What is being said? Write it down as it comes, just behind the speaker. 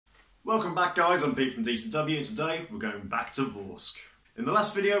Welcome back guys, I'm Pete from DCW and today we're going back to Vorsk. In the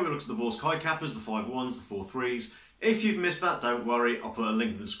last video we looked at the Vorsk high cappers, the 5.1s, the 4.3s. If you've missed that, don't worry, I'll put a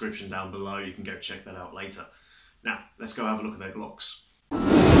link in the description down below, you can go check that out later. Now, let's go have a look at their Glocks.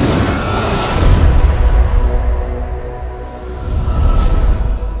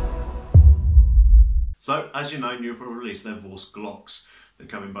 So, as you know, Nuprols released their Vorsk Glocks. They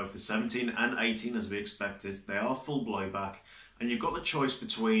come in both the 17 and 18 as we expected. They are full blowback. And you've got the choice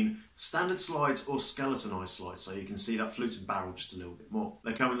between standard slides or skeletonized slides, so you can see that fluted barrel just a little bit more.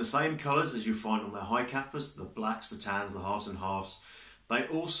 They come in the same colours as you find on their high cappers, the blacks, the tans, the halves and halves. They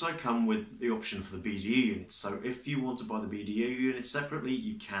also come with the option for the BDU units, so if you want to buy the BDU units separately,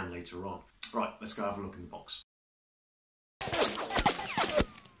 you can later on. Right, let's go have a look in the box.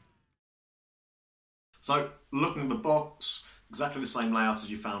 So, looking at the box, exactly the same layout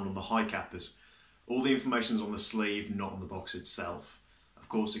as you found on the high cappers. All the information is on the sleeve, not on the box itself. Of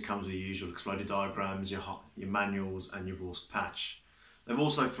course, it comes with the usual exploded diagrams, your manuals and your Vorsk patch. They've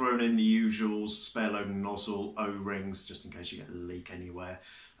also thrown in the usuals, spare loading nozzle, O-rings, just in case you get a leak anywhere.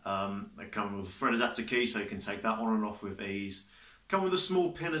 They come with a thread adapter key, so you can take that on and off with ease. Come with a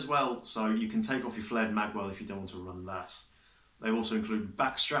small pin as well, so you can take off your flared magwell if you don't want to run that. They've also included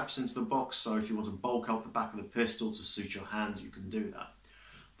back straps into the box, so if you want to bulk out the back of the pistol to suit your hands, you can do that.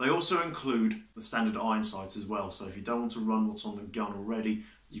 They also include the standard iron sights as well, so if you don't want to run what's on the gun already,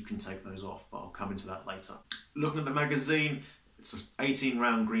 you can take those off, but I'll come into that later. Looking at the magazine, it's an 18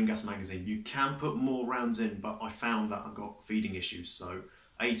 round greenGas magazine. You can put more rounds in, but I found that I got feeding issues, so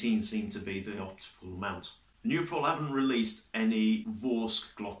 18 seemed to be the optimal amount. Nuprols haven't released any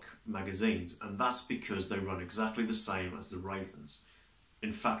Vorsk Glock magazines, and that's because they run exactly the same as the Ravens.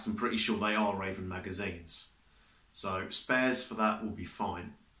 In fact, I'm pretty sure they are Raven magazines. So spares for that will be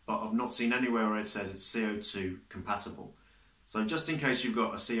fine. But I've not seen anywhere where it says it's CO2 compatible. So just in case you've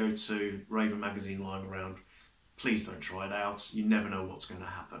got a CO2 Raven magazine lying around, please don't try it out. You never know what's going to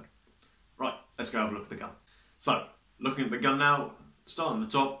happen. Right, let's go have a look at the gun. So, looking at the gun now, starting at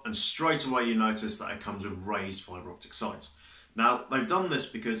the top, and straight away you notice that it comes with raised fibre optic sights. Now, they've done this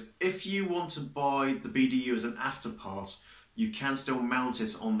because if you want to buy the BDU as an after part, you can still mount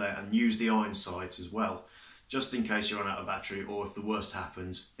it on there and use the iron sights as well, just in case you run out of battery or if the worst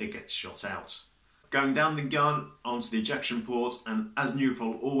happens, it gets shot out. Going down the gun onto the ejection port, and as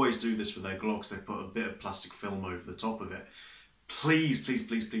Nuprols always do this for their Glocks, they put a bit of plastic film over the top of it. Please, please,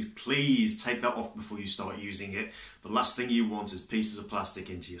 please, please, please take that off before you start using it. The last thing you want is pieces of plastic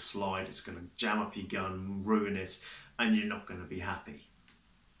into your slide. It's going to jam up your gun, ruin it, and you're not going to be happy.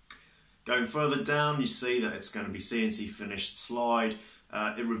 Going further down, you see that it's going to be CNC finished slide.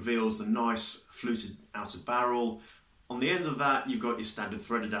 It reveals the nice fluted outer barrel. On the end of that, you've got your standard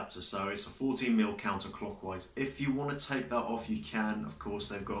thread adapter, so it's a 14mm counterclockwise. If you want to take that off, you can. Of course,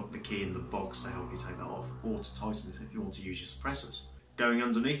 they've got the key in the box to help you take that off, or to tighten it if you want to use your suppressors. Going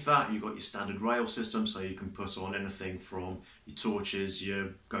underneath that, you've got your standard rail system, so you can put on anything from your torches,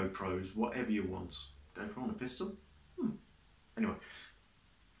 your GoPros, whatever you want. GoPro on a pistol? Anyway.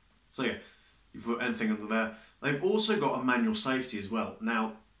 So yeah, you put anything under there. They've also got a manual safety as well.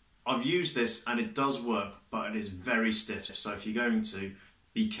 Now, I've used this and it does work, but it is very stiff. So if you're going to,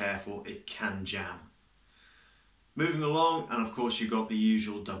 be careful, it can jam. Moving along, and of course you've got the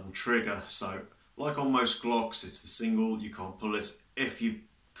usual double trigger. So like on most Glocks, it's the single, you can't pull it. If you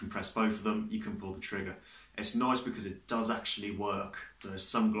compress both of them, you can pull the trigger. It's nice because it does actually work. There's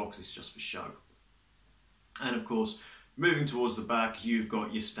some Glocks it's just for show. And of course, moving towards the back, you've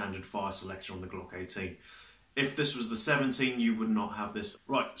got your standard fire selector on the Glock 18. If this was the 17, you would not have this.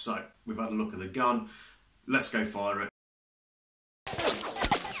 Right, so we've had a look at the gun. Let's go fire it.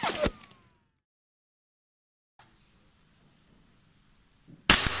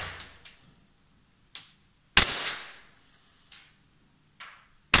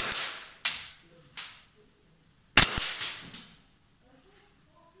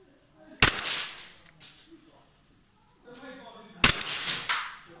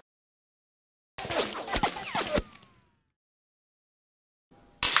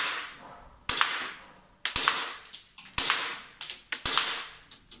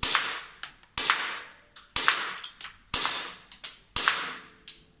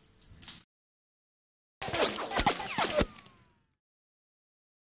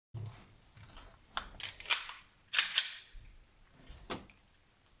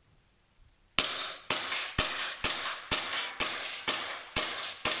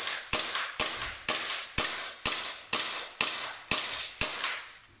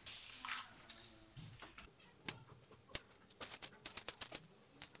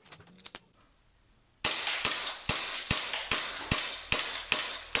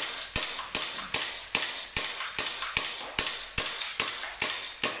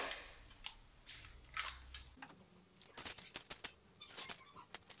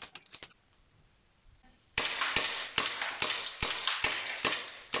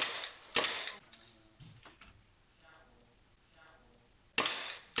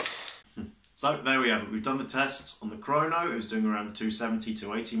 So there we have it. We've done the tests on the Crono. It was doing around the 270,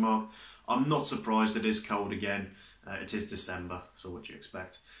 280 mark. I'm not surprised it is cold again. It is December, so what do you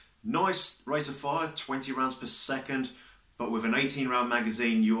expect? Nice rate of fire, 20 rounds per second, but with an 18 round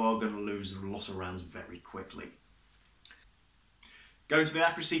magazine, you are going to lose a lot of rounds very quickly. Going to the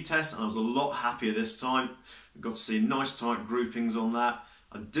accuracy test, and I was a lot happier this time. We got to see nice tight groupings on that.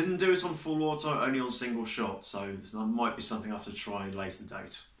 I didn't do it on full auto, only on single shot, so that might be something I have to try later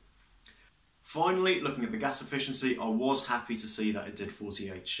date. Finally, looking at the gas efficiency, I was happy to see that it did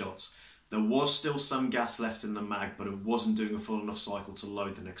 48 shots. There was still some gas left in the mag, but it wasn't doing a full enough cycle to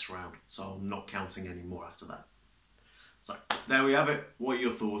load the next round, so I'm not counting any more after that. So there we have it. What are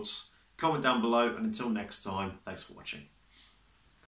your thoughts? Comment down below, and until next time, thanks for watching.